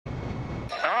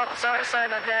Oh, sorry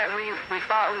about that. We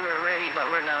thought we were ready, but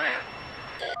we're not.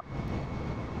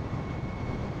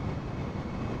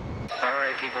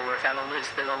 Alright, people, we're kind of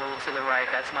listed a little to the right.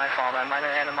 That's my fault. I might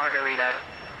have had a margarita.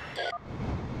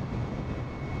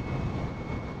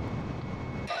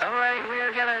 Alright,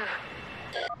 we're gonna...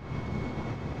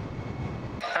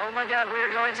 Oh my god,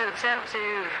 we're going to attempt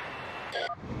to...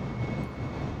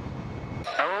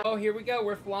 Oh, here we go.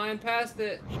 We're flying past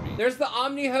it. There's the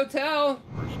Omni Hotel.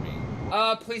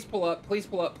 Please pull up. Please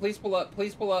pull up. Please pull up.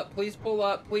 Please pull up. Please pull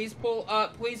up. Please pull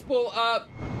up. Please pull up.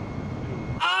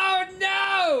 Oh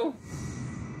no!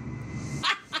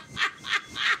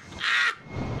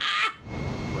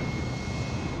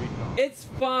 It's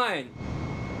fine.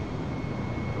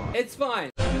 It's fine.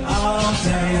 I'll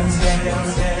dance,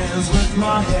 dance, dance with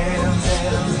my hands,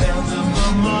 hands, hands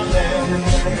above my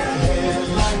head.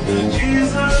 Like the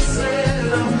Jesus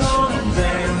said, I'm gonna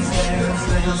dance, dance,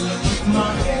 dance with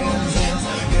my hands, hands,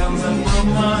 hands above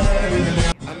my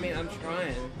head. I mean, I'm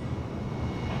trying.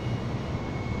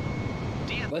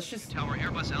 Let's just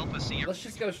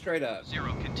go straight up.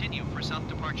 0, continue for south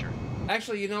departure.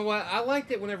 Actually, you know what? I liked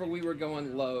it whenever we were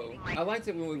going low. I liked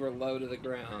it when we were low to the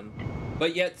ground,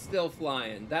 but yet still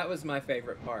flying. That was my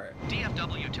favorite part.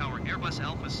 DFW Tower Airbus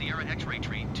Alpha Sierra X-ray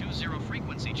tree 20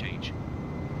 frequency change.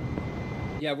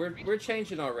 Yeah, we're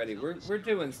changing already. We're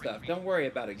doing stuff. Don't worry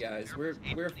about it, guys.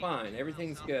 We're fine.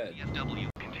 Everything's good. DFW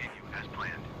continue as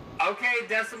planned. Okay,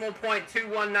 decimal point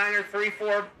 219er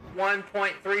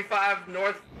 341.35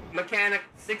 north mechanic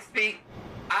 6 feet.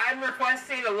 I'm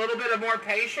requesting a little bit of more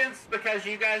patience because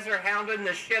you guys are hounding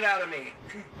the shit out of me.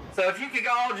 So if you could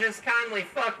all just kindly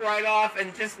fuck right off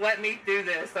and just let me do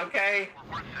this, okay?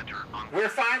 We're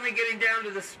finally getting down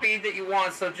to the speed that you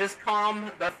want, so just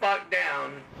calm the fuck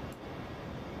down.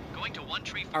 Going to 1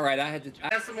 tree. All right, I had to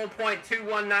decimal point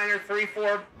 219er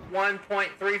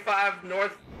 341.35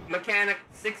 north mechanic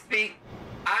 6 feet.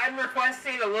 I'm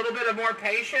requesting a little bit of more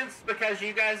patience because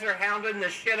you guys are hounding the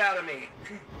shit out of me.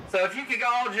 So if you could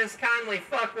all just kindly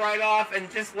fuck right off and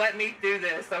just let me do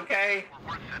this, okay?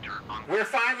 We're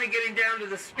finally getting down to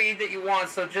the speed that you want,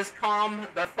 so just calm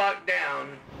the fuck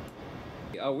down.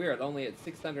 Oh, we're only at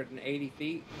 680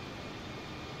 feet.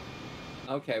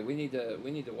 Okay, we need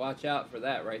to watch out for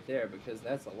that right there because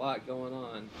that's a lot going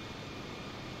on.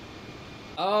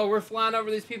 Oh, we're flying over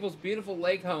these people's beautiful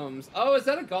lake homes. Oh, is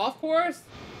that a golf course?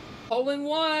 Hole in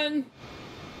one.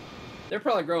 They're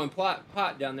probably growing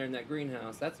pot down there in that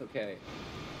greenhouse. That's okay.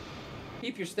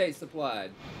 Keep your state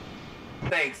supplied.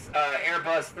 Thanks.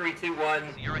 Airbus 321,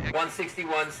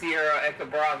 161 Sierra Echo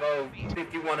Bravo,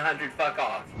 5100, fuck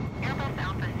off.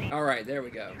 All right, there we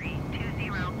go.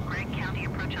 320, Greg County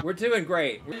approach. We're doing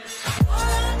great.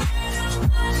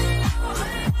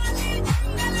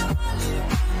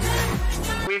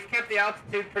 We've kept the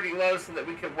altitude pretty low so that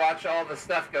we could watch all the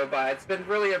stuff go by. It's been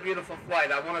really a beautiful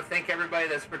flight. I want to thank everybody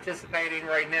that's participating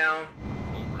right now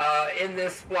in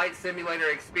this flight simulator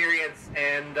experience.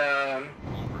 And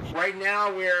right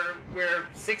now we're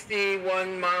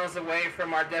 61 miles away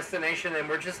from our destination, and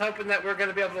we're just hoping that we're going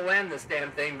to be able to land this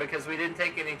damn thing because we didn't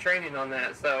take any training on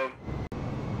that. So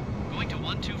going to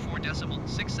 124 decimal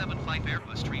 675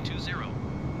 Airbus 320.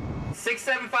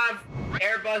 675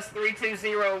 Airbus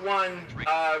 3201,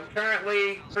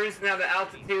 currently cruising at an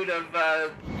altitude of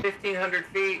 1,500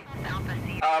 feet.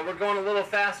 We're going a little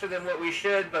faster than what we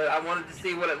should, but I wanted to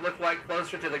see what it looked like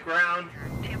closer to the ground.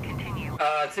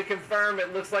 To confirm,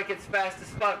 it looks like it's fast as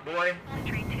fuck, boy.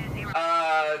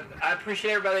 I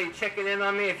appreciate everybody checking in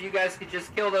on me. If you guys could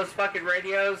just kill those fucking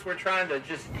radios, we're trying to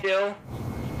just chill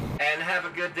and have a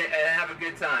good day, have a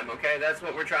good time, okay? That's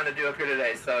what we're trying to do up here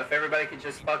today. So if everybody could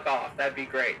just fuck off, that'd be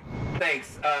great.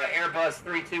 Thanks. Airbus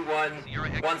 321,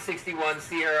 161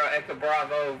 Sierra Echo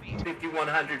Bravo,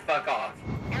 5100, fuck off.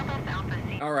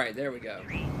 All right, there we go.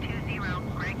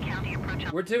 320, Greg County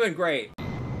approach. We're doing great.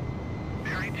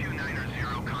 Barry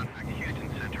 290 contact Houston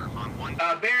Center on 1.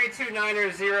 Barry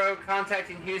 290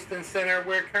 contacting Houston Center.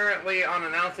 We're currently on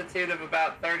an altitude of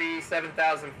about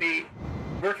 37,000 feet.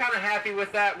 We're kind of happy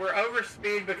with that. We're over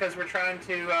speed because we're trying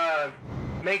to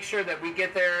make sure that we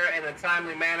get there in a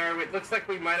timely manner. It looks like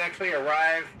we might actually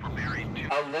arrive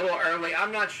a little early.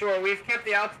 I'm not sure. We've kept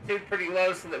the altitude pretty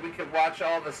low so that we could watch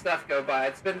all the stuff go by.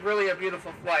 It's been really a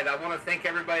beautiful flight. I want to thank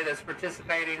everybody that's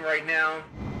participating right now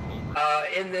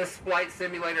in this flight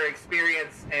simulator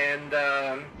experience. And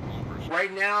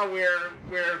right now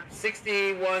we're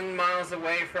 61 miles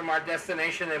away from our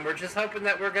destination, and we're just hoping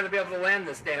that we're going to be able to land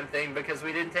this damn thing because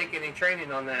we didn't take any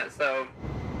training on that. So,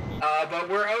 but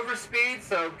we're over speed,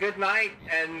 so good night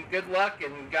and good luck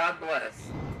and God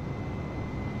bless.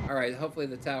 All right, hopefully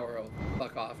the tower will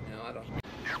fuck off now. I don't.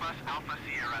 Airbus Alpha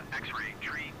Sierra X-ray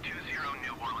tree 20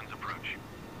 New Orleans approach.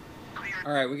 Cleared.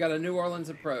 All right, we got a New Orleans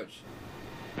approach.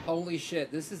 Holy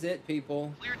shit, this is it,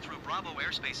 people. Cleared through Bravo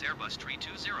airspace Airbus tree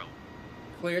 20.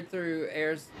 Cleared through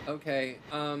airs. Okay,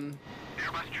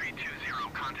 Airbus tree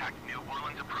 20, contact New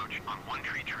Orleans approach on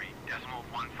 13 decimal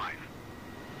 15.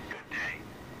 Good day.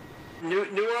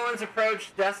 New Orleans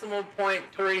approach, decimal point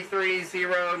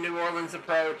 330, New Orleans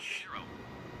approach.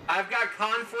 I've got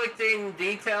conflicting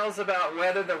details about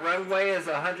whether the runway is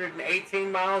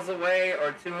 118 miles away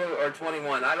or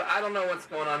 21. I don't know what's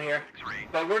going on here.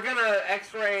 But we're going to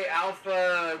X-ray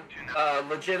Alpha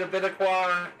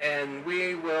Legitibidiqua, and we're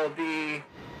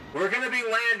going to be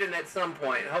landing at some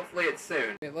point. Hopefully it's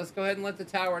soon. Okay, let's go ahead and let the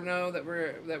tower know that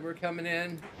we're coming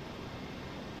in.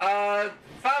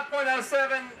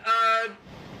 5.07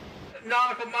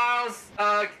 nautical miles,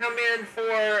 come in for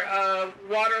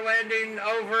water landing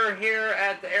over here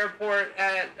at the airport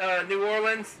at New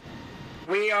Orleans.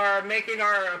 We are making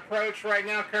our approach right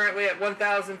now, currently at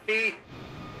 1,000 feet.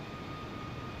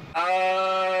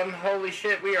 Holy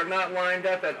shit, we are not lined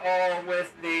up at all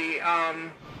with the,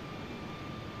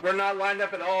 we're not lined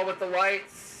up at all with the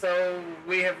lights, so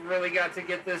we have really got to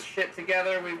get this shit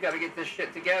together. We've got to get this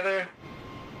shit together.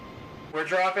 We're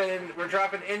dropping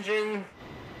engine.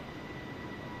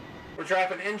 We're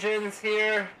dropping engines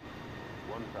here.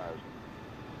 1,000.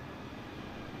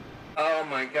 Oh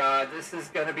my god, this is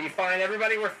gonna be fine.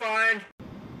 Everybody, we're fine.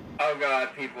 Oh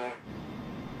god, people.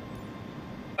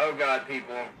 Oh god,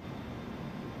 people.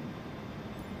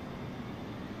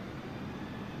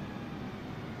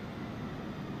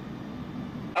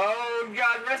 Oh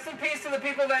god, rest in peace to the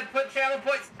people that put channel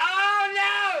points.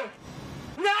 Oh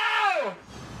no! No!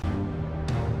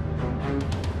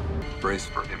 Brace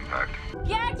for impact.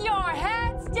 Get your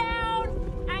heads down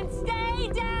and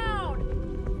stay down!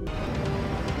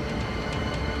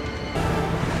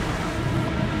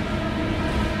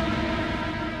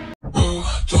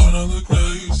 Oh, don't I look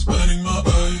nice? Batting my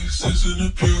eyes, isn't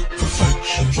it pure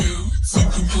perfection? You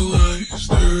think I'm polite,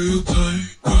 stereotype,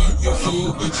 got your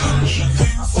full attention.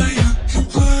 Think that you can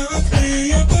play with me,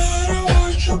 you better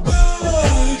watch your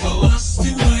back. The last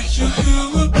thing that you hear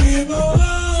will be my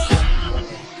laugh.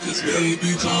 'Cause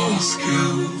baby, don't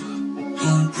skill.